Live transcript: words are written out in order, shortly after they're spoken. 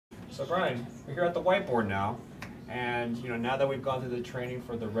So Brian, we're here at the whiteboard now, and now that we've gone through the training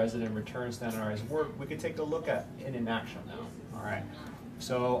for the resident return standardized work, we can take a look at it in action now. All right.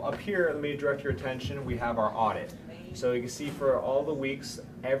 So up here, let me direct your attention. We have our audit. So you can see for all the weeks,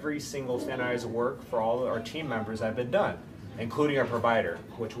 every single standardized work for all of our team members have been done, including our provider,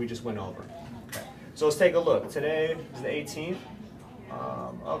 which we just went over. Okay. So let's take a look. Today is the 18th.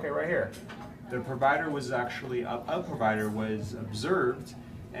 Okay, right here. The provider was actually, a provider was observed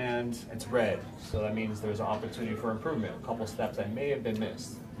and it's red. So that means there's an opportunity for improvement, a couple steps that may have been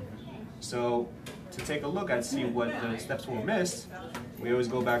missed. So to take a look at, see what the steps were missed, we always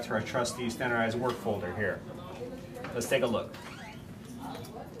go back to our trustee standardized work folder here. Let's take a look.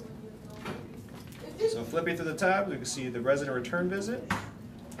 So flipping through the tab, we can see the resident return visit.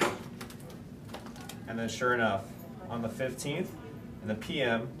 And then sure enough, on the 15th, in the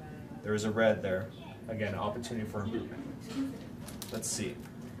PM, there is a red there. Again, opportunity for improvement. Let's see.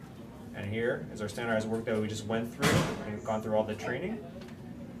 And here is our standardized work that we just went through and gone through all the training.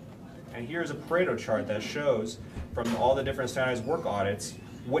 And here's a Pareto chart that shows from all the different standardized work audits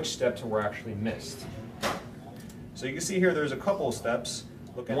which steps were actually missed. So you can see here there's a couple of steps.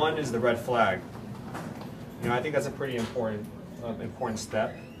 One is the red flag. I think that's a pretty important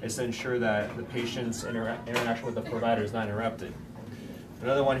step, is to ensure that the patient's interaction with the provider is not interrupted.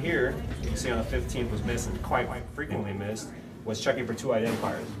 Another one here, you can see on the 15th was missed, and quite frequently missed, was checking for 2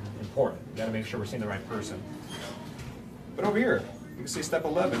 identifiers. Important. You got to make sure we're seeing the right person. But over here, you can see step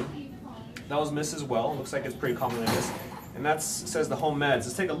 11. That was missed as well. Looks like it's pretty commonly missed. And that says the home meds.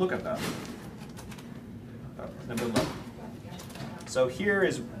 Let's take a look at that. Number 11. So here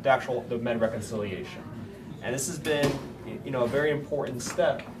is the med reconciliation. And this has been a very important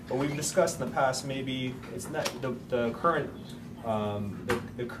step, but we've discussed in the past maybe it's not the current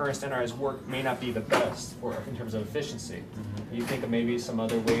standardized work may not be the best in terms of efficiency. You think of maybe some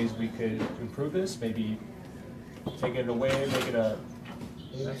other ways we could improve this? Maybe take it away, make it a...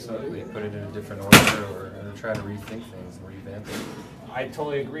 Absolutely, put it in a different order or try to rethink things, revamp it. I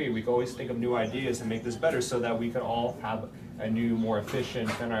totally agree. We can always think of new ideas and make this better so that we can all have a new, more efficient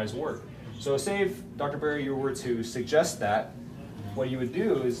standardized work. So say if, Dr. Berry, you were to suggest that, what you would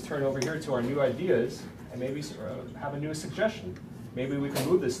do is turn over here to our new ideas and maybe have a new suggestion. Maybe we can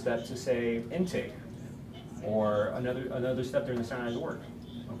move this step to say intake or another step during the standardized work.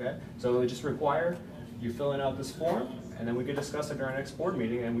 Okay? So it would just require you filling out this form, and then we could discuss it during our next board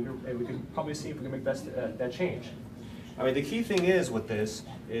meeting, and we could probably see if we can make that change. I mean, the key thing is with this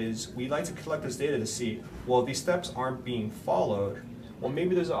is we like to collect this data to see, well, if these steps aren't being followed, well,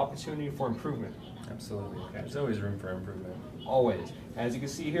 maybe there's an opportunity for improvement. Absolutely. Okay. There's always room for improvement. Always. As you can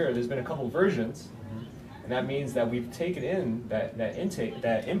see here, there's been a couple versions, and that means that we've taken in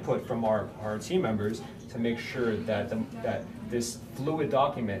that input from our team members to make sure that this fluid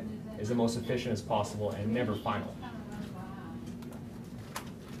document is the most efficient as possible and never final.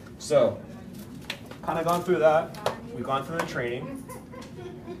 So, kind of gone through that. We've gone through the training.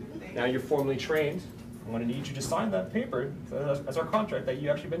 Now you're formally trained. I'm going to need you to sign that paper as our contract that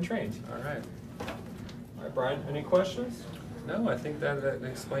you've actually been trained. All right. All right, Brian, any questions? No, I think that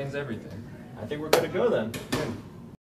explains everything. I think we're good to go then. Good.